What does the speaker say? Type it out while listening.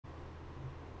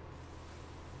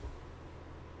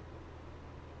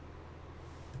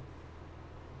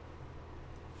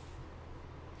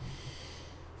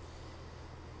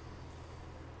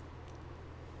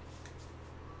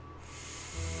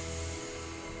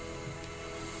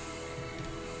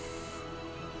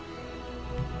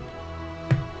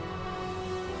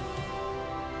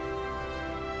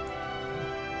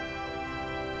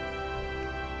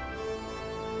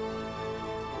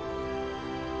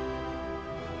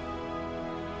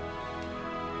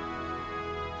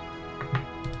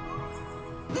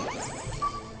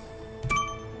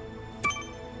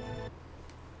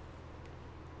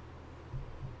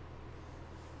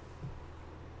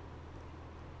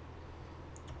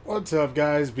What's up,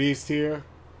 guys? Beast here.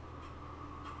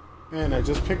 And I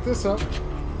just picked this up.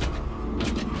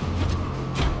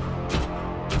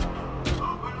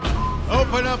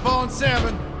 Open up on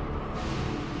 7.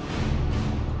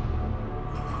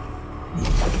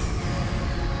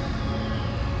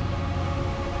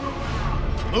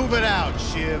 Move it out,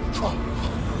 Shiv.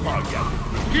 Oh,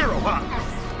 yeah. Hero,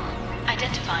 huh?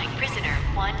 Identifying prisoner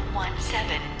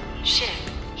 117, Shiv,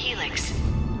 Helix.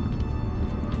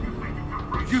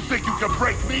 You think you can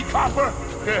break me, Copper?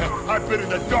 Yeah, I've been in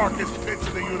the darkest pits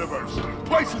of the universe.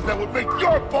 Places that would make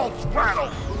your bolts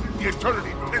rattle. The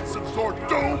eternity pits of Sword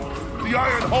Doom. The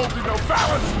iron hold in no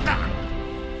balance. Nah.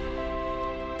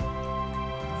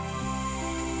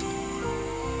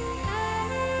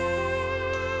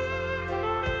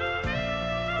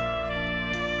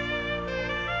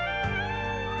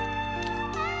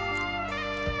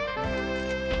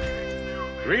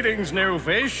 Greetings, new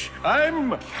fish.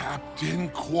 I'm... Captain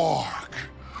Quark.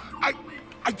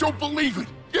 I don't believe it.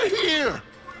 You're here.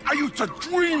 I used to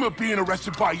dream of being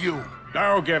arrested by you.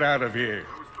 Now get out of here.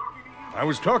 I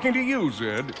was talking to you,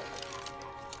 Zed.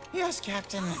 Yes,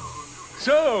 Captain.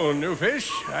 So, new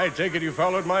fish, I take it you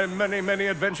followed my many, many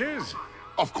adventures?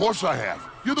 Of course I have.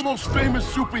 You're the most famous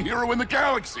superhero in the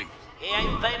galaxy. He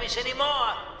ain't famous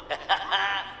anymore.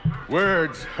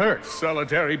 Words hurt,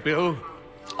 Solitary Bill.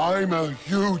 I'm a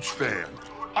huge fan.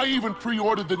 I even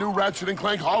pre-ordered the new Ratchet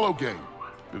Clank holo game.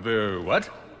 The what?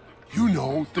 You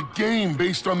know, the game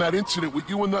based on that incident with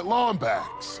you and that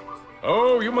Lombax.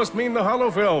 Oh, you must mean the holo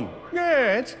film.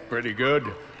 Yeah, it's pretty good,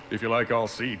 if you like all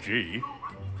CG.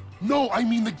 No, I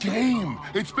mean the game.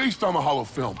 It's based on the holo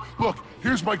film. Look,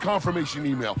 here's my confirmation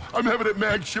email. I'm having it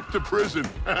mag shipped to prison.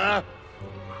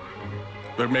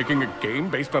 They're making a game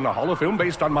based on a holo film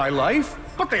based on my life?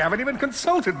 But they haven't even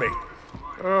consulted me.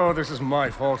 Oh, this is my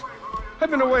fault. I've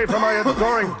been away from my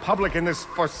adoring public in this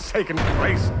forsaken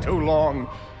place too long.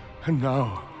 And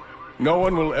now, no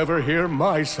one will ever hear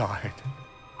my side.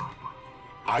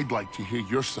 I'd like to hear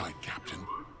your side, Captain.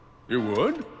 You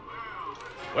would?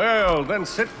 Well, then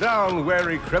sit down,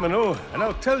 wary criminal, and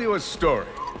I'll tell you a story.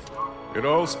 It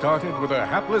all started with a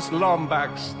hapless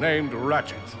Lombax named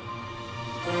Ratchet.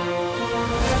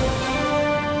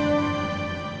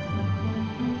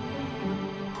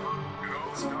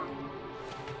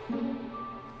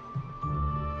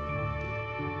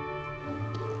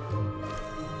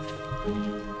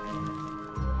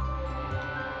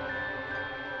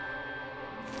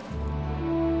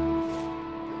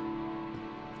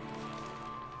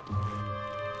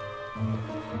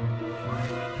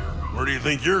 Where do you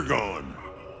think you're going?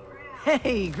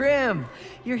 Hey, Grim,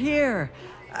 you're here.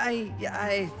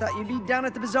 I thought you'd be down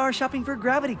at the bazaar shopping for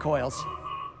gravity coils.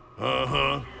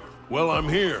 Uh-huh. Well, I'm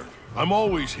here. I'm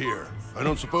always here. I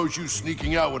don't suppose you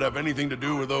sneaking out would have anything to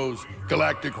do with those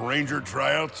Galactic Ranger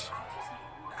tryouts?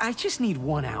 I just need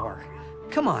 1 hour.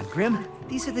 Come on, Grim.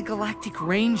 These are the Galactic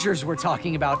Rangers we're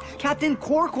talking about. Captain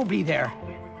Quark will be there.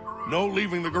 No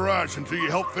leaving the garage until you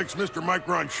help fix Mr.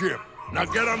 Micron's ship. Now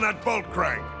get on that bolt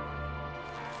crank.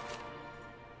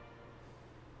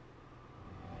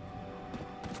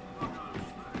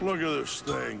 Look at this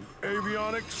thing.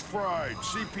 Avionics fried,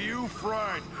 CPU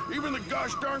fried, even the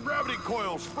gosh darn gravity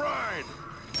coils fried.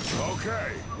 Okay,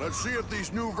 let's see if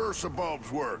these new Versa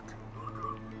bulbs work.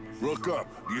 Look up.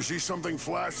 Do you see something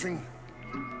flashing?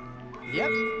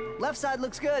 Yep. Left side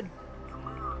looks good.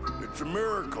 It's a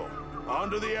miracle.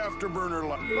 Onto the afterburner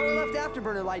light. Lower left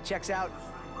afterburner light checks out.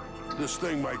 This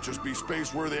thing might just be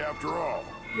space-worthy after all.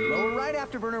 Lower right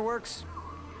afterburner works.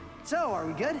 So, are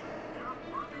we good?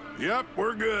 Yep,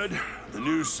 we're good. The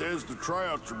news says the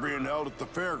tryouts are being held at the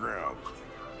fairgrounds.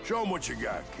 Show 'em what you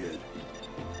got, kid.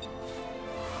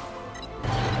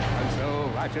 And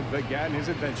so Ratchet began his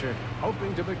adventure,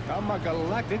 hoping to become a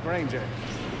Galactic Ranger.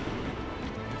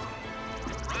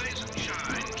 Rise and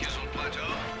shine, Kizzle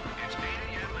Plateau. It's 8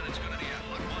 a.m. and it's going to be a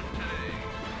hot one today.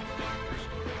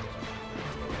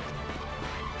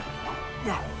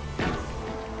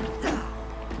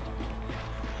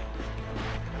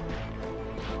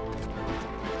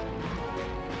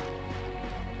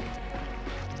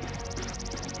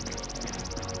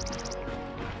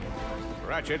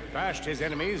 Ratchet bashed his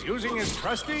enemies using his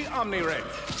trusty Omni Wrench.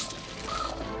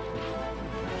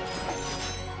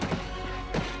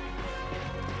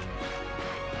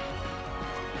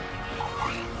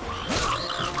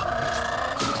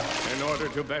 In order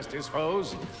to best his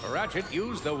foes, Ratchet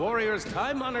used the warrior's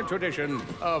time-honored tradition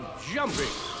of jumping.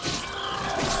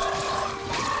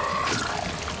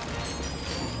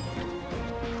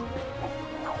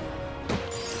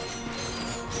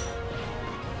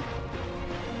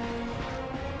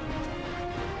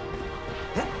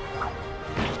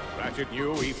 Ratchet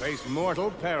knew he faced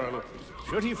mortal peril.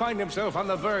 Should he find himself on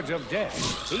the verge of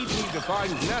death, he'd need to find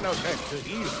nanotech to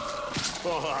heal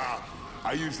him.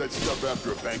 I used that stuff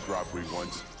after a bank robbery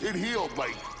once. It healed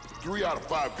like 3 out of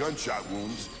 5 gunshot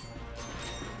wounds.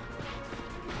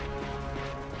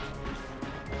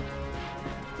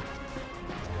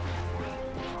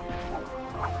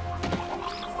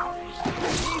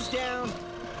 He's down.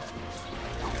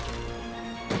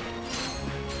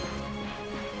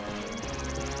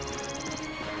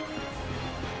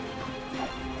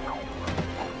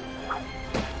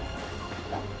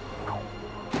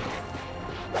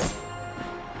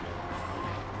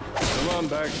 The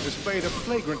Lombax displayed a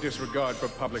flagrant disregard for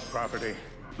public property.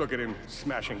 Look at him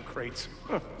smashing crates.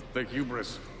 The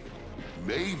hubris.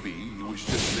 Maybe he was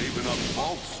just saving up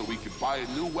bolts so he could buy a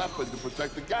new weapon to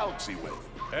protect the galaxy with.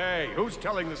 Hey, who's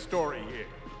telling the story here?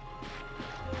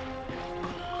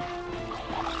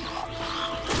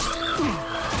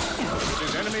 With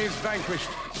his enemies vanquished,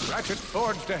 Ratchet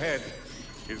forged ahead.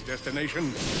 His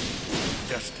destination?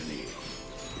 Destiny.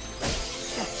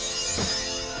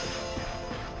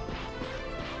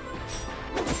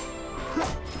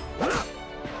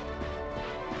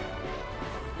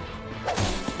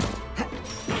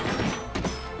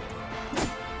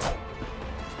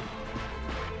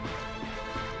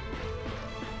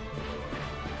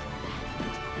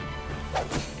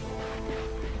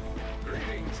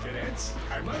 Greetings, cadets,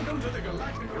 and welcome to the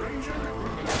Galactic Ranger.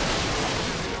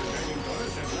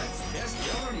 Let's test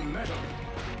your metal.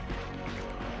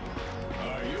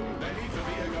 Are you ready to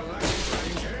be a Galactic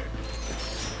Ranger?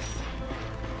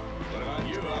 What about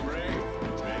you, hombre?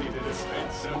 Ready to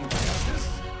dispense some justice?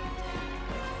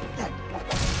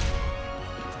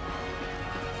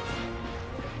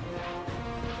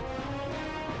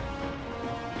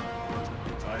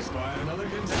 I spy another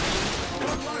contestant.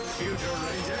 Good luck, future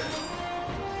Ranger.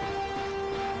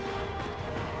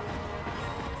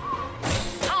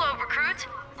 Hello, recruit.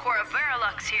 Cora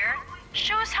Veralux here.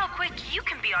 Show us how quick you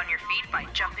can be on your feet by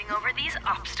jumping over these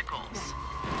obstacles.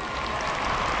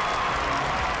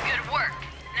 Good work.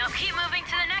 Now keep moving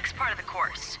to the next part of the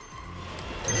course.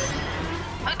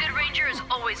 A good ranger is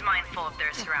always mindful of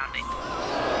their surroundings.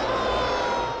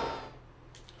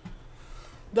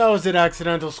 That was an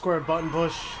accidental square button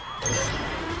push.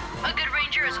 A good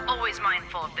ranger is always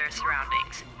mindful of their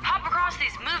surroundings. Hop across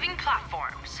these moving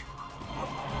platforms.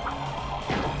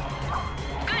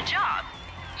 Good job.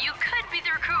 You could be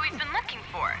the recruit we've been looking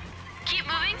for. Keep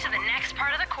moving to the next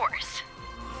part of the course.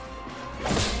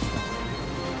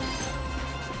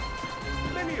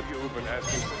 Many of you have been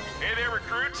asking for... Hey there,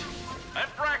 recruit. I'm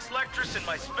Brax Lectrus, and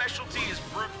my specialty is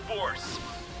brute force.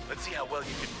 Let's see how well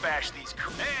you can bash these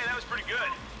Hey, that was pretty good.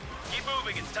 Keep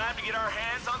moving. It's time to get our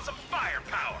hands on some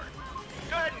firepower.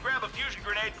 Go ahead and grab a fusion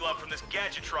grenade glove from this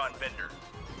Gadgetron vendor.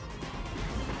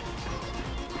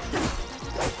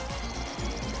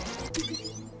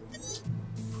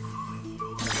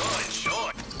 Good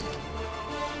shot.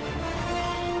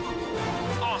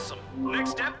 Awesome.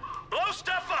 Next step, blow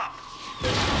stuff up.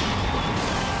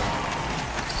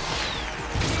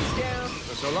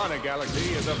 The Solana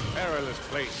Galaxy is a perilous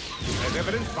place, as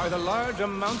evidenced by the large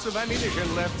amounts of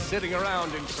ammunition left sitting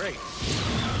around in crates.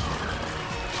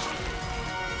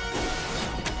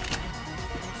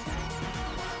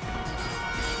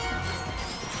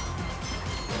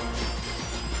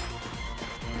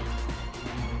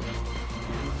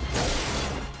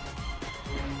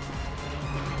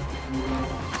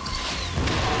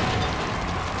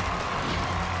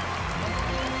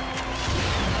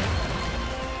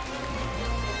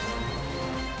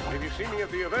 If you see me at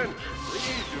the event,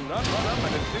 please do not run up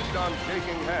and insist on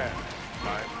shaking hands.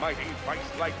 My mighty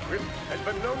vice-like grip has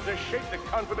been known to shake the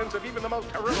confidence of even the most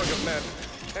heroic of men.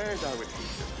 And I would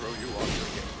hate to throw you off your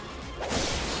game.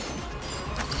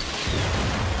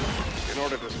 In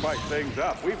order to spice things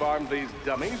up, we've armed these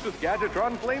dummies with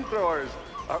Gadgetron flamethrowers.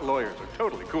 Our lawyers are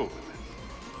totally cool with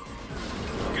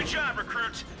this. Good job,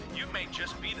 recruit. You may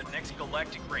just be the next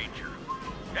Galactic Ranger.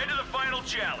 Head to the final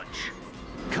challenge.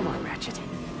 Come on, Ratchet.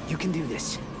 You can do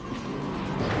this.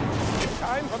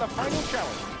 Time for the final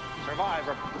challenge. Survive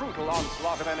a brutal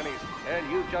onslaught of enemies, and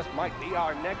you just might be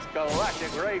our next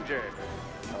Galactic Ranger.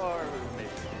 Or maybe.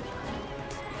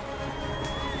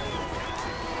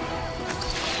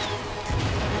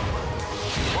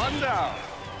 One down.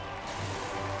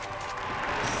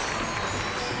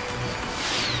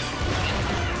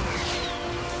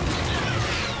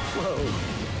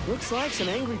 Whoa. Looks like some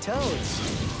angry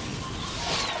toads.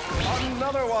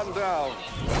 Another one down.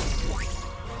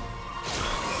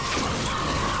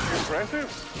 Impressive.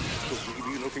 Could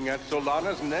we be looking at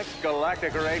Solana's next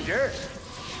Galactic Ranger?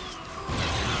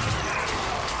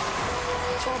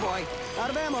 Oh boy, out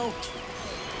of ammo.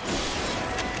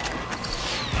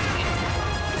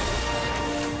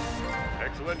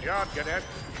 Excellent job, Cadet.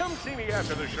 Come see me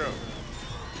after the show.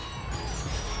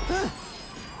 Huh.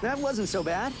 That wasn't so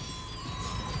bad.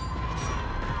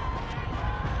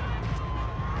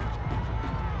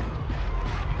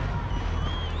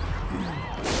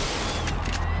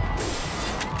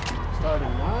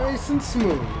 Starting nice and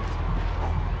smooth.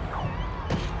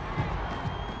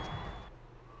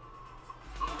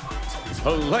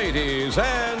 Ladies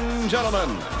and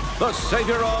gentlemen, the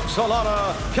savior of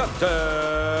Solana,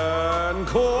 Captain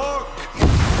Quark.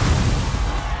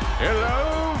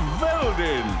 Hello,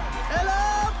 Veldin.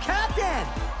 Hello, Captain!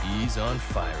 He's on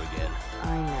fire again.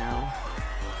 I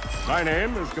know. My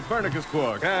name is Copernicus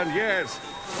Quark, and yes,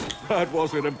 that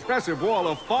was an impressive wall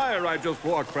of fire I just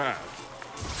walked past.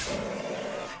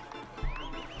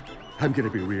 I'm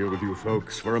gonna be real with you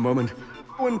folks for a moment.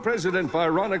 When President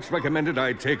Vironix recommended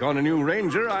I take on a new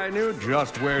ranger, I knew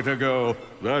just where to go.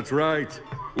 That's right.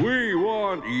 We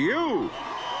want you!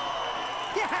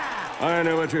 Yeah! I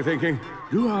know what you're thinking.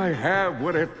 Do I have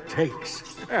what it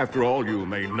takes? After all, you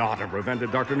may not have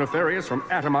prevented Dr. Nefarious from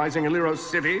atomizing Illyros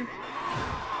City.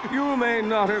 You may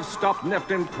not have stopped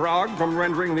Neptune Prague from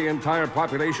rendering the entire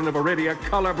population of Iridia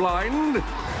colorblind.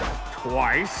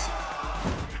 Twice.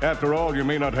 After all, you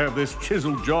may not have this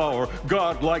chiseled jaw or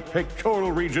godlike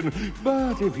pectoral region,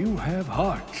 but if you have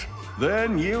heart,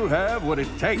 then you have what it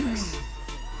takes.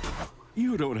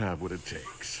 You don't have what it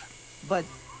takes. But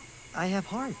I have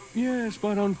heart. Yes,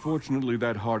 but unfortunately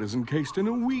that heart is encased in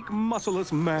a weak,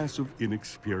 muscleless mass of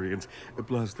inexperience.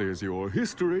 Plus, there's your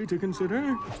history to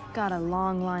consider. Got a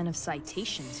long line of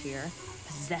citations here.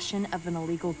 Possession of an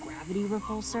illegal gravity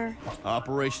repulsor.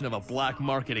 Operation of a black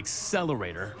market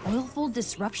accelerator. Willful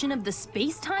disruption of the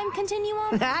space-time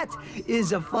continuum? That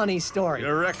is a funny story.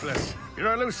 You're reckless.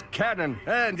 You're a loose cannon,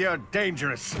 and you're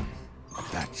dangerous.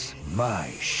 That's my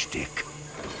shtick.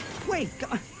 Wait,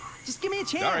 just give me a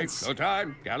chance. Sorry, no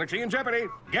time. Galaxy in jeopardy.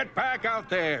 Get back out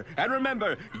there. And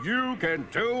remember, you can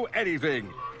do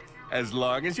anything. As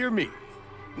long as you're me.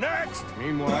 Next!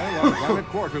 Meanwhile, on planet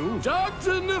Quartu...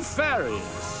 Dr.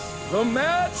 Nefarious, the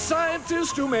mad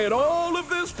scientist who made all of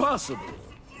this possible.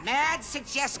 Mad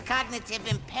suggests cognitive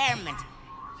impairment.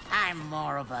 I'm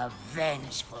more of a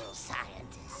vengeful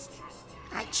scientist.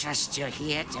 I trust you're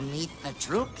here to meet the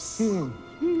troops. State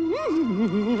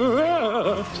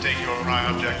your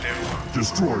prime objective.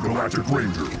 Destroy Galactic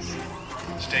Rangers.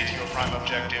 State your prime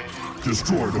objective.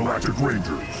 Destroy Galactic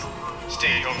Rangers.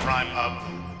 State your prime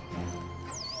hub.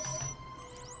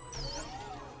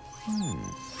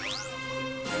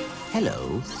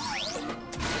 Hello.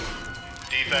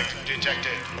 Defect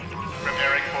detected.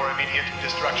 Preparing for immediate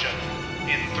destruction.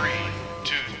 In 3,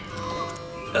 2.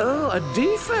 Oh, a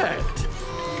defect.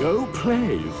 Go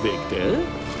play, Victor.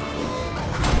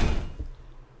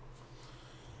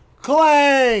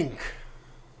 Clank!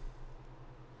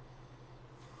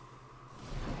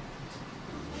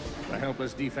 The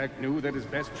helpless defect knew that his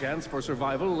best chance for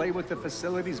survival lay with the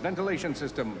facility's ventilation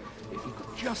system. If he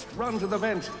could just run to the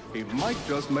vent, he might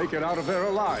just make it out of there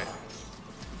alive.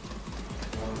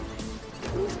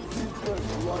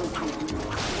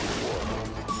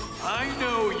 I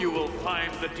know you will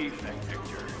find the defect,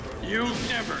 Victor. You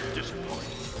never disappoint.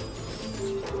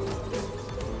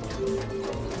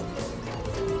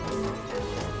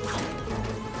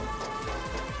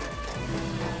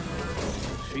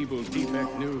 Feeble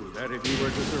defect knew that if he were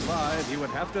to survive, he would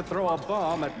have to throw a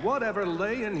bomb at whatever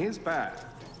lay in his path.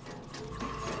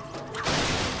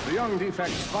 The young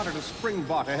defect spotted a spring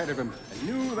bot ahead of him and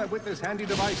knew that with this handy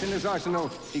device in his arsenal,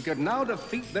 he could now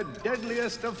defeat the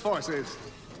deadliest of forces,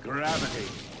 gravity.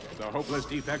 The hopeless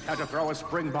defect had to throw a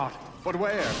spring bot, but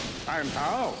where and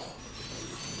how?